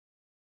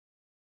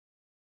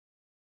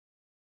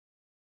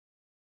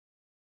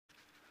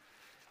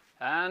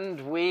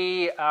And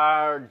we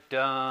are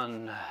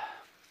done.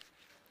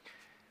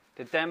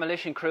 The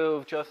demolition crew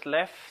have just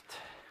left.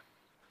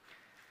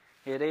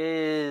 It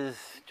is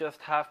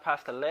just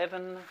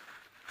 11:30.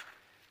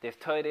 They've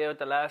tidied out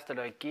the last of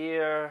their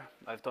gear.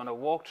 I've done a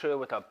walkthrough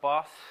with our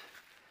boss.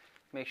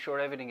 Make sure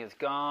everything is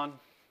gone.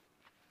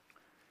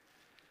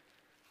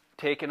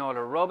 Taken all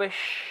the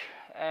rubbish.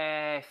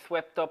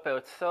 Swept up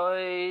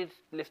outside.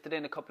 Lifted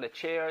in a couple of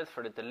chairs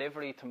for the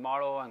delivery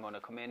tomorrow. I'm going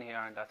to come in here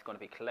and that's going to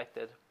be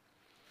collected.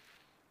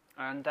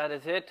 And that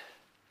is it.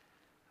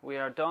 We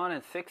are done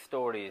in 6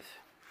 stories.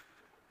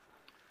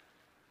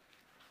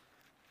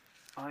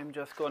 I'm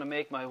just going to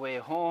make my way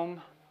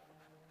home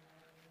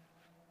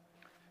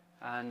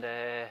and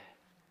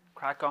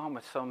crack on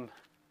with some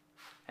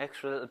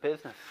extra little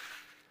business.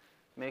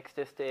 Makes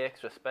this day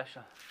extra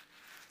special.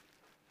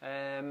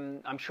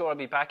 I'm sure I'll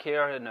be back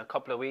here in a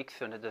couple of weeks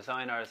when the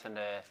designers and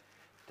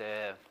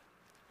the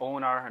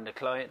owner and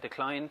the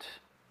client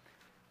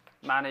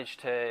manage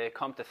to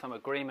come to some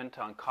agreement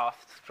on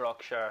cost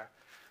structure,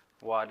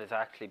 what is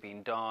actually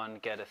being done,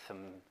 get us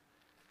some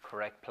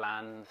correct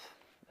plans.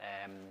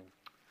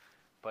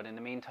 But in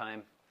the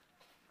meantime,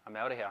 I'm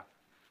out of here.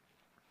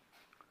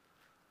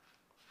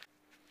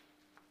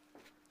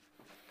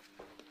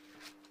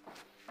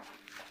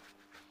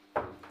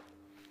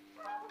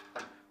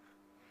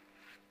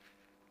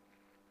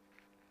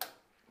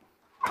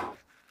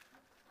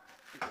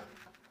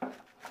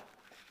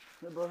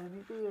 Buy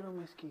me beer and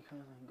whiskey, can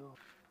I go?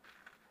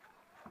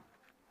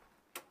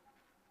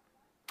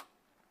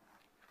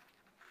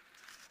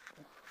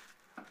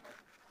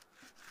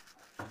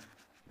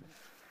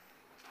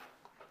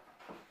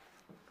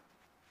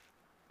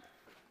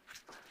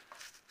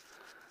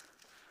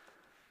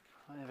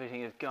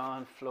 Everything is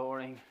gone,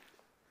 flooring.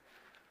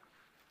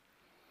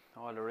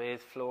 All the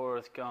raised floor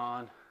is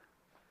gone.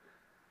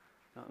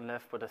 Nothing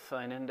left but a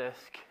sign-in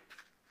desk.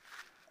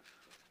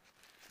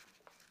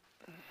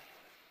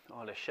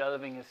 All the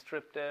shelving is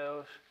stripped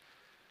out.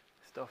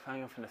 Stuff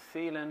hanging from the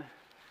ceiling.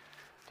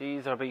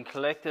 These are being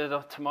collected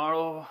up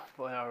tomorrow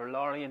by our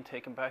lorry and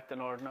taken back to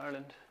Northern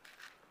Ireland.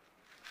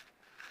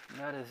 And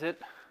that is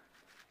it.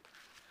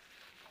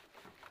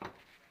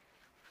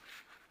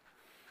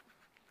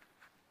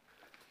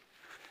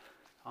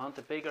 On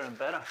to bigger and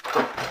better.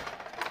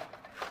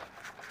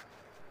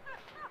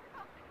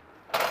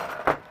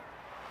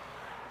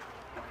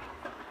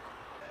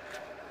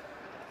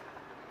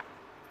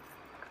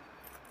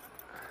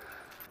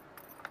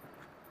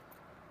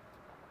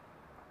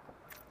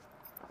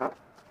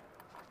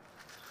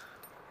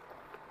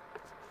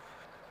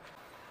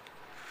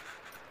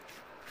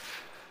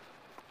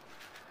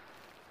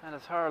 And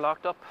it's her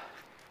locked up.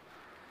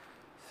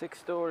 6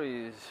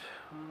 stories.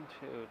 1,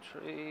 2,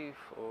 3,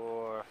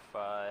 4,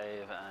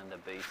 5, and a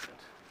basement.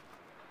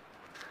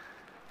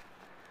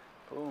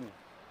 Boom.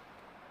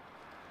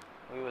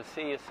 We will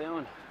see you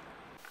soon.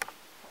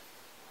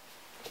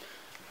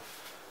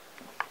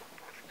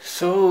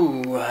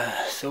 So.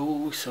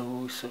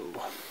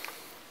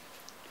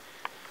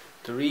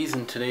 The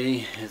reason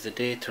today is a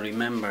day to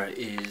remember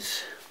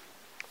is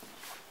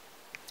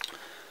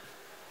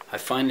I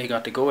finally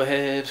got to go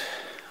ahead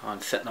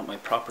on setting up my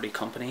property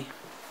company.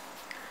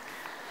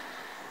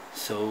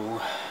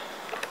 So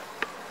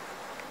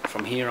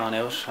from here on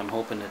out, I'm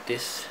hoping that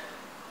this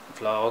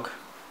vlog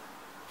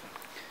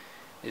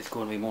is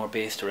going to be more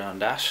based around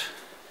that.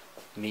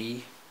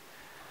 Me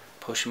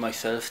pushing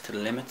myself to the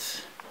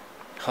limits,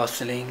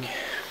 hustling,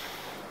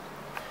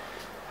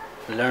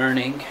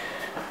 learning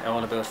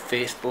all about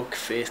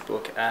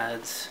Facebook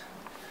ads.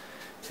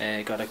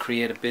 Got to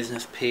create a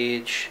business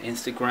page,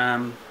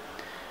 Instagram,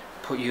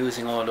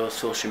 using all those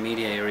social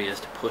media areas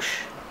to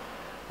push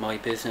my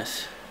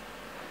business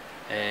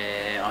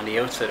on the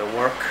outside of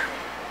work.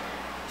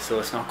 So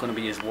it's not going to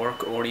be as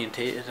work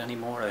orientated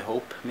anymore, I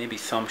hope. Maybe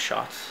some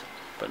shots,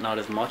 but not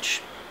as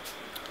much.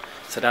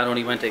 So that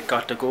only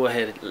got to go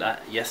ahead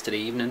yesterday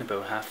evening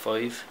about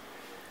 5:30.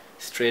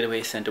 Straight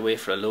away sent away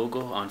for a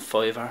logo on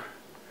Fiverr.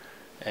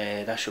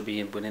 That should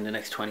be within the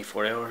next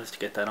 24 hours to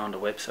get that on the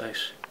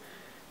website.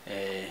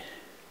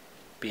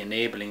 Be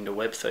enabling the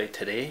website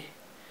today.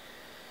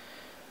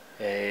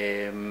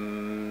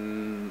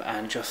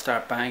 And just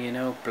start banging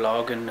out,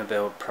 blogging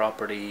about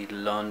property,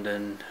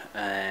 London,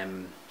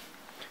 and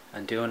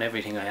doing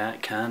everything I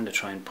can to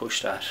try and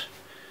push that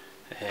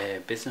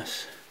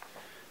business.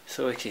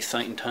 So it's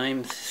exciting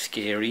times,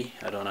 scary.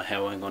 I don't know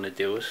how I'm going to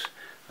do it.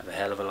 I have a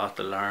hell of a lot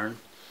to learn.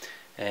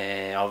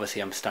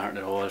 Obviously I'm starting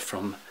it all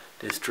from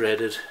this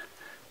dreaded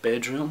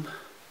bedroom.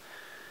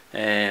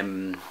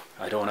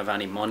 I don't have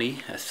any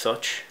money as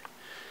such.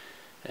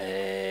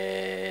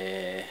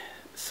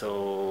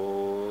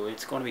 So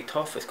it's going to be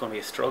tough, it's going to be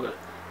a struggle,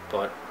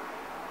 but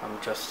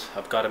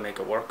I've got to make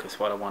it work. It's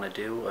what I want to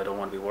do. I don't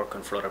want to be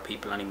working for other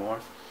people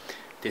anymore.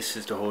 This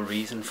is the whole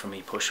reason for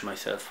me pushing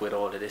myself with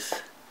all of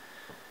this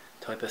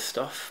type of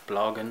stuff,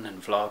 blogging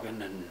and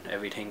vlogging and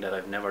everything that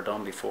I've never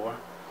done before.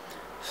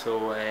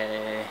 So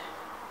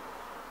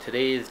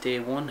today is day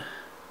 1,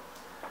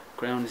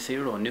 ground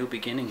zero, new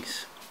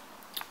beginnings,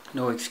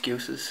 no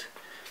excuses.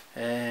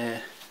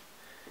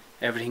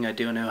 Everything I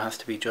do now has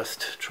to be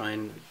just try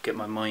and get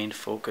my mind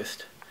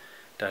focused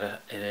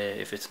that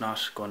if it's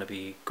not going to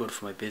be good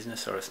for my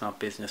business, or it's not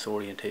business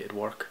orientated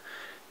work,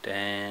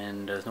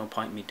 then there's no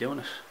point in me doing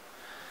it.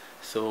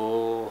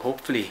 So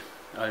hopefully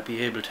I'll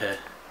be able to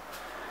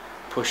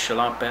push a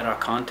lot better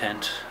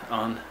content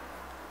on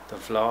the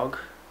vlog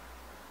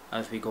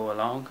as we go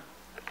along,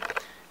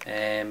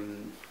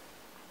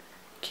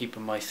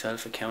 keeping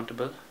myself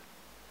accountable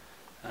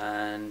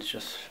and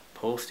just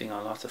posting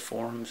on lots of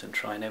forums and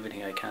trying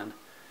everything I can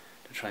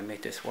to try and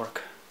make this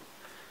work.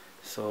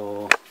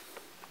 So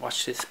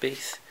watch this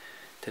space.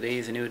 Today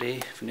is a new day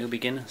for new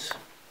beginnings.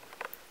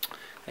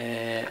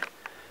 A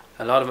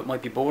lot of it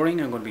might be boring.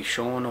 I'm going to be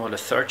showing all the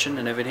searching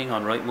and everything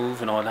on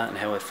Rightmove and all that, and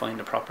how I find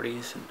the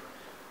properties, and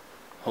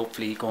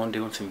hopefully go and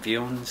doing some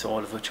viewings, all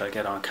of which I'll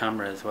get on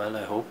camera as well,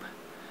 I hope.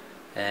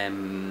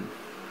 And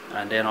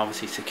then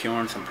obviously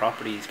securing some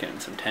properties, getting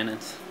some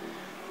tenants,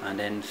 and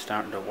then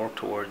starting to work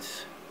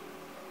towards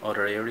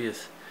other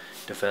areas,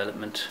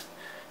 development,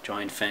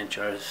 joint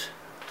ventures,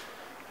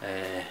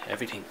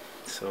 everything.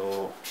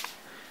 So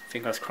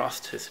fingers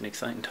crossed, it's an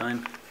exciting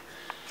time.